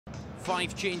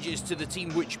5 changes to the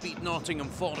team which beat Nottingham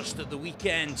Forest at the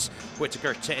weekend.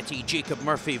 Whittaker, Tetty, Jacob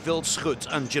Murphy, Wildschut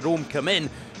and Jerome come in.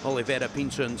 Oliveira,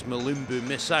 Pinto and Malumbu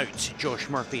miss out. Josh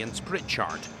Murphy and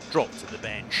Pritchard drop to the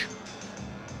bench.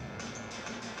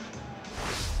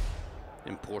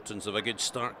 Importance of a good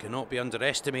start cannot be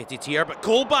underestimated here, but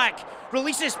Colback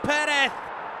releases Perez,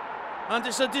 and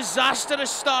it's a disastrous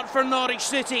start for Norwich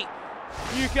City.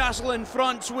 Newcastle in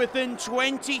front within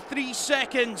 23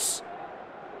 seconds.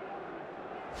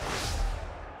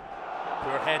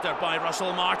 Poor header by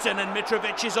Russell Martin, and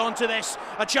Mitrovic is onto this.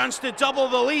 A chance to double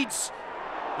the leads,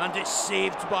 and it's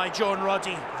saved by John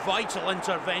Ruddy. Vital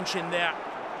intervention there.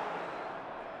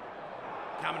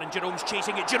 Cameron Jerome's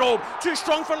chasing it. Jerome, too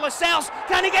strong for Lascelles.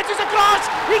 Can he get us across?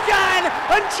 He can!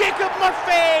 And Jacob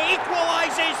Murphy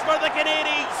equalises for the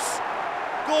Canaries.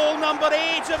 Goal number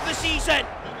 8 of the season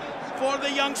for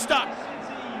the youngster.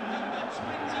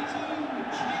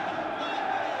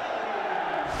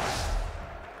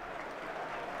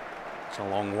 It's a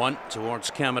long one towards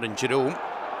Cameron Jerome.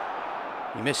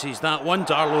 He misses that one.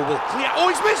 Darlow will clear. Oh,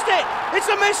 he's missed it! It's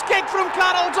a missed kick from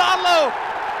Carroll Darlow.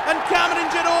 And Cameron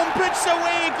Jerome puts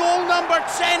away goal number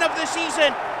 10 of the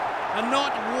season. And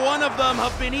not one of them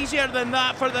have been easier than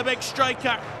that for the big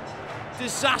striker.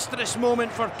 Disastrous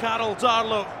moment for Carroll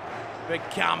Darlow. Big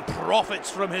Cam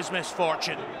profits from his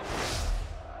misfortune.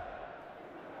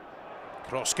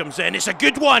 Cross comes in, it's a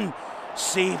good one.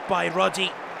 Saved by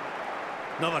Ruddy.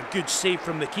 Another good save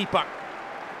from the keeper.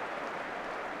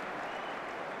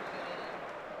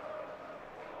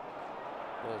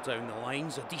 Ball down the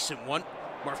lines, a decent one.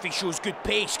 Murphy shows good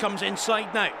pace, comes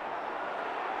inside now.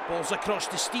 Ball's across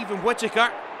to Stephen Whittaker.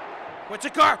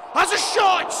 Whittaker has a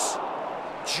shot!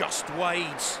 Just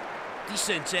wide.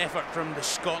 Decent effort from the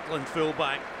Scotland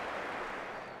fullback.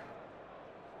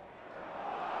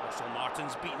 Russell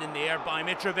Martin's beaten in the air by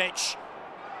Mitrovic.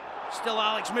 Still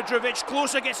Alex Mitrovic,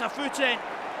 closer, gets a foot in.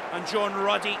 And John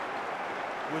Ruddy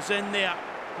was in there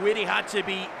where he had to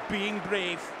be, being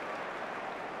brave.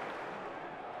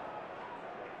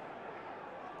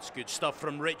 It's good stuff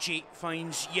from Ritchie,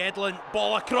 finds Yedlin,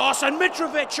 ball across, and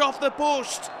Mitrovic off the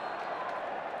post.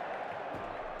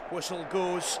 Whistle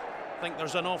goes. I think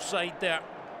there's an offside there.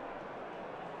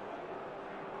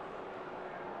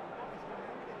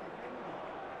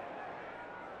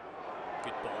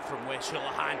 Good ball from Wes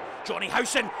Houlihan. Johnny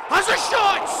Howson has a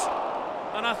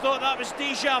shot! And I thought that was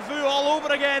deja vu all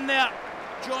over again there.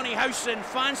 Johnny Howson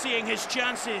fancying his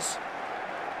chances.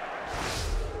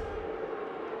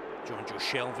 John Joe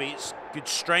Shelvey, it's good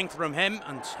strength from him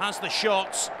and has the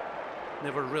shots,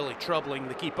 never really troubling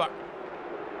the keeper.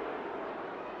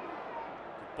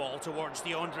 Good ball towards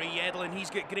DeAndre Yedlin, he's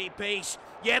got great pace.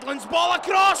 Yedlin's ball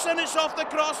across and it's off the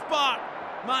crossbar.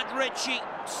 Matt Ritchie,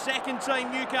 second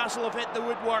time Newcastle have hit the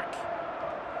woodwork.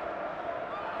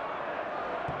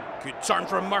 Good turn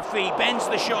from Murphy, bends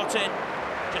the shot in,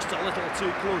 just a little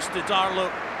too close to Darlow.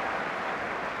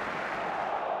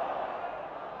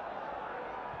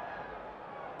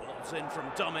 In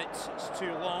from Dummett, it's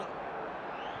too long.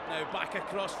 Now back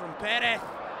across from Perez,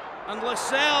 and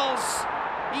Lascelles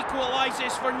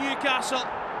equalises for Newcastle.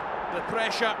 The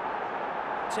pressure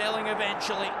telling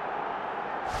eventually.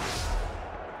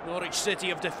 Norwich City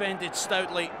have defended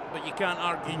stoutly, but you can't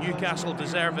argue Newcastle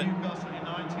deserve it.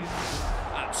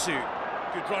 Atsu,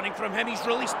 good running from him, he's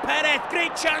released Perez,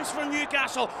 great chance for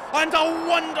Newcastle, and a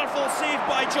wonderful save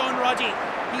by John Ruddy.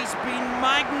 He's been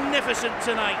magnificent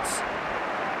tonight.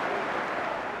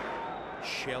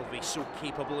 Shelvey so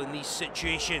capable in these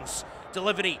situations.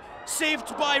 Delivery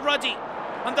saved by Ruddy,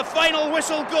 and the final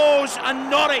whistle goes, and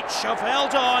Norwich have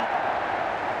held on.